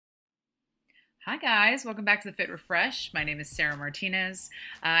Hi guys, welcome back to the Fit Refresh. My name is Sarah Martinez.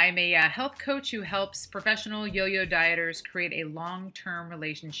 I'm a health coach who helps professional yo-yo dieters create a long-term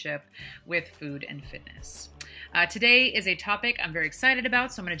relationship with food and fitness. Today is a topic I'm very excited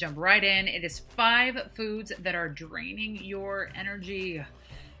about, so I'm going to jump right in. It is 5 foods that are draining your energy.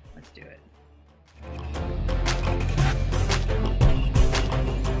 Let's do it.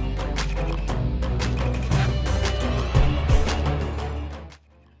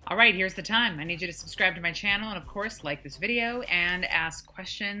 All right, here's the time. I need you to subscribe to my channel and, of course, like this video and ask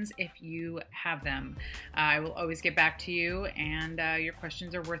questions if you have them. I will always get back to you, and your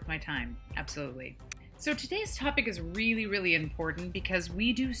questions are worth my time. Absolutely. So today's topic is really, really important because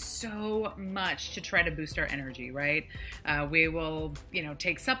we do so much to try to boost our energy, right? We will,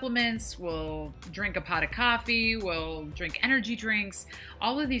 take supplements, we'll drink a pot of coffee, we'll drink energy drinks,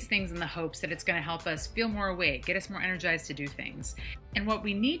 all of these things in the hopes that it's going to help us feel more awake, get us more energized to do things. And what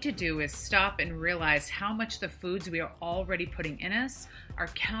we need to do is stop and realize how much the foods we are already putting in us are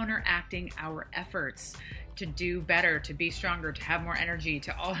counteracting our efforts to do better, to be stronger, to have more energy,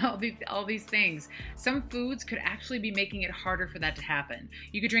 to all these things. Some foods could actually be making it harder for that to happen.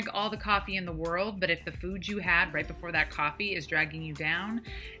 You could drink all the coffee in the world, but if the food you had right before that coffee is dragging you down,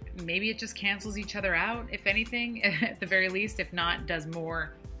 maybe it just cancels each other out, if anything, at the very least, if not, does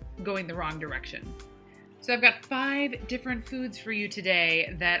more going the wrong direction. So I've got 5 different foods for you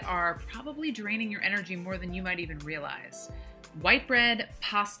today that are probably draining your energy more than you might even realize. White bread,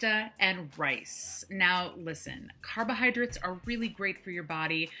 pasta, and rice. Now listen, carbohydrates are really great for your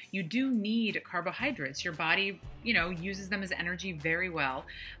body. You do need carbohydrates. Your body, uses them as energy very well.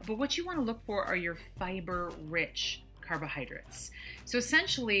 But what you want to look for are your fiber-rich carbohydrates. So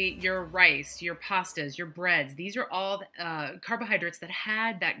essentially your rice, your pastas, your breads, these are all carbohydrates that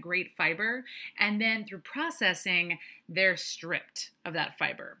had that great fiber, and then through processing, they're stripped of that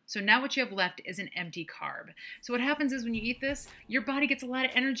fiber. So now what you have left is an empty carb. So what happens is when you eat this, your body gets a lot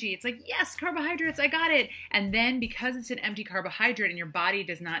of energy. It's like, yes, carbohydrates, I got it. And then because it's an empty carbohydrate and your body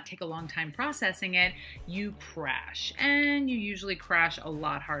does not take a long time processing it, you crash. And you usually crash a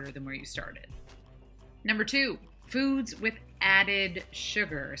lot harder than where you started. Number 2. Foods with added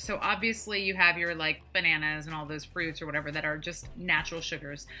sugar. So obviously you have your bananas and all those fruits or whatever that are just natural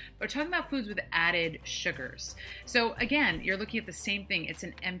sugars. But we're talking about foods with added sugars. So again, you're looking at the same thing. It's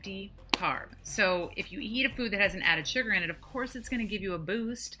an empty carb. So if you eat a food that has an added sugar in it, of course it's going to give you a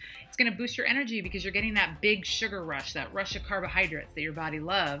boost. It's going to boost your energy because you're getting that big sugar rush, that rush of carbohydrates that your body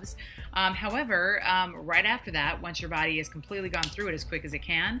loves. However, right after that, once your body has completely gone through it as quick as it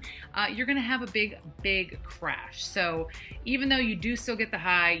can, you're going to have a big crash. So even though you do still get the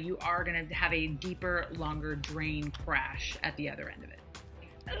high, you are going to have a deeper, longer drain crash at the other end of it.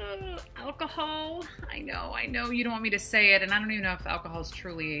 Alcohol. I know you don't want me to say it, and I don't even know if alcohol is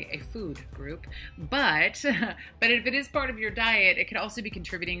truly a food group, but if it is part of your diet, it could also be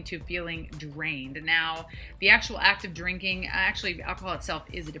contributing to feeling drained. Now, the actual act of drinking, actually alcohol itself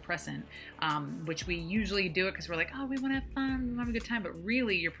is a depressant, which we usually do it because we're like, oh, we want to have fun, we want to have a good time, but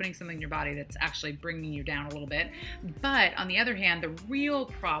really you're putting something in your body that's actually bringing you down a little bit. But on the other hand, the real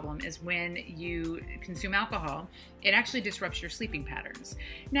problem is when you consume alcohol, it actually disrupts your sleeping patterns.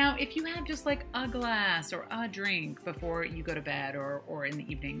 Now, if you have just like a glass or a drink before you go to bed or in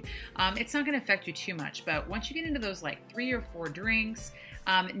the evening, it's not going to affect you too much. But once you get into those 3 or 4 drinks,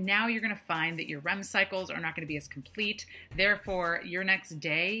 now you're going to find that your REM cycles are not going to be as complete. Therefore, your next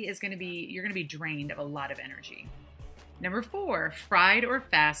day is going to be, you're going to be drained of a lot of energy. Number 4, fried or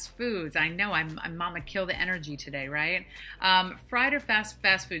fast foods. I know I'm mama kill the energy today, right? Fried or fast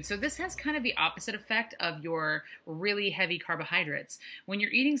food. So this has kind of the opposite effect of your really heavy carbohydrates. When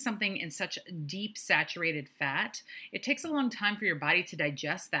you're eating something in such deep saturated fat, it takes a long time for your body to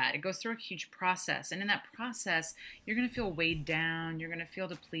digest that. It goes through a huge process. And in that process, you're going to feel weighed down. You're going to feel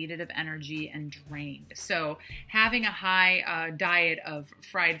depleted of energy and drained. So having a high diet of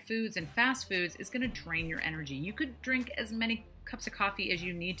fried foods and fast foods is going to drain your energy. You could drink as many cups of coffee as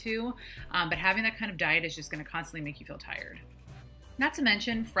you need to, but having that kind of diet is just going to constantly make you feel tired. Not to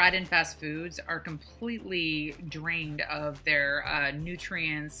mention, fried and fast foods are completely drained of their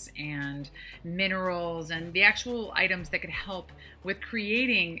nutrients and minerals and the actual items that could help with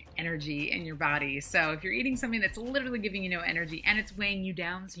creating energy in your body. So if you're eating something that's literally giving you no energy and it's weighing you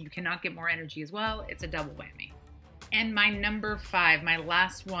down so you cannot get more energy as well, it's a double whammy. And my number 5, my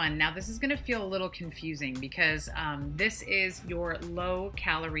last one. Now this is going to feel a little confusing because this is your low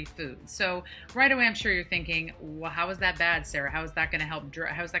calorie food. So right away I'm sure you're thinking, well, how is that bad, Sarah? How is that going to help?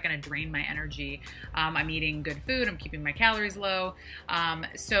 How is that going to drain my energy? I'm eating good food. I'm keeping my calories low.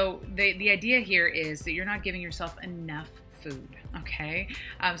 So the idea here is that you're not giving yourself enough food. Okay,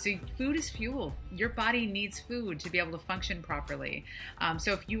 so food is fuel. Your body needs food to be able to function properly.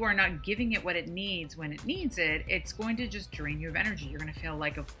 So if you are not giving it what it needs when it needs it, it's going to just drain you of energy. You're going to feel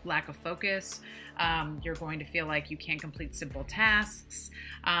like a lack of focus. You're going to feel like you can't complete simple tasks.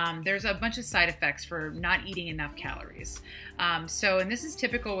 There's a bunch of side effects for not eating enough calories. And this is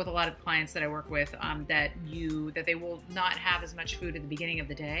typical with a lot of clients that I work with, that they will not have as much food at the beginning of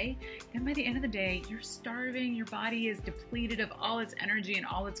the day. And by the end of the day, you're starving. Your body is depleted of all its energy, and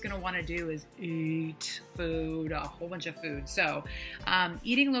all it's going to want to do is eat food, a whole bunch of food. So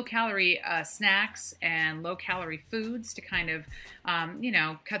eating low-calorie snacks and low-calorie foods to kind of,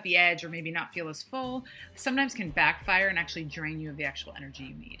 cut the edge or maybe not feel as full sometimes can backfire and actually drain you of the actual energy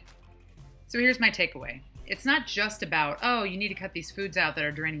you need. So here's my takeaway. It's not just about, oh, you need to cut these foods out that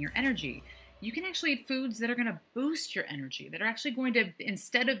are draining your energy. You can actually eat foods that are going to boost your energy, that are actually going to,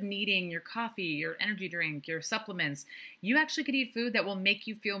 instead of needing your coffee, your energy drink, your supplements, you actually could eat food that will make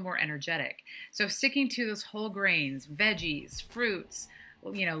you feel more energetic. So sticking to those whole grains, veggies, fruits,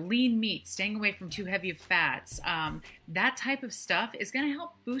 lean meat, staying away from too heavy of fats, that type of stuff is going to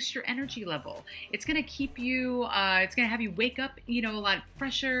help boost your energy level. It's going to keep you, it's going to have you wake up, a lot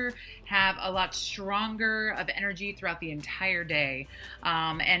fresher, have a lot stronger of energy throughout the entire day.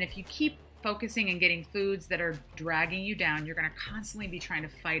 And if you keep focusing and getting foods that are dragging you down, you're going to constantly be trying to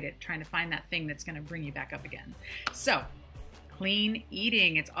fight it, trying to find that thing that's going to bring you back up again. So clean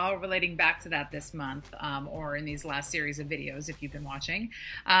eating, it's all relating back to that this month, or in these last series of videos if you've been watching.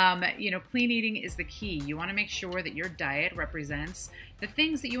 Clean eating is the key. You want to make sure that your diet represents the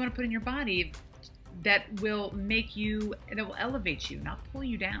things that you want to put in your body that will elevate you, not pull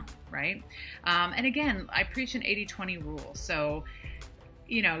you down, right? And again, I preach an 80-20 rule. So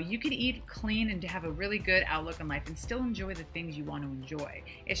you can eat clean and have a really good outlook on life and still enjoy the things you want to enjoy.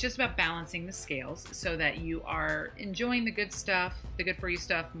 It's just about balancing the scales so that you are enjoying the good stuff, the good for you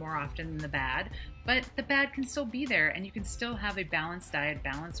stuff more often than the bad, but the bad can still be there and you can still have a balanced diet,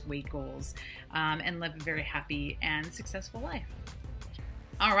 balanced weight goals, and live a very happy and successful life.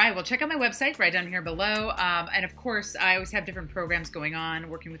 All right, well, check out my website right down here below. And of course, I always have different programs going on,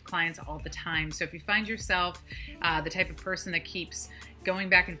 working with clients all the time. So if you find yourself the type of person that keeps going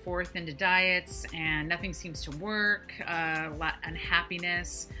back and forth into diets and nothing seems to work, a lot of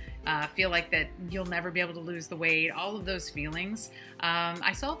unhappiness, feel like that you'll never be able to lose the weight, all of those feelings,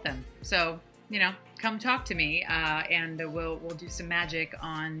 I solve them. So, come talk to me and we'll do some magic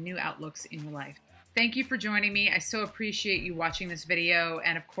on new outlooks in your life. Thank you for joining me. I so appreciate you watching this video.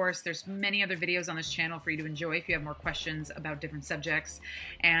 And of course, there's many other videos on this channel for you to enjoy if you have more questions about different subjects.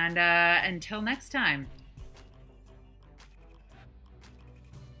 And until next time.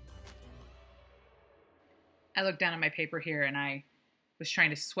 I looked down at my paper here and I was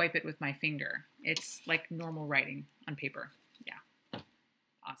trying to swipe it with my finger. It's like normal writing on paper.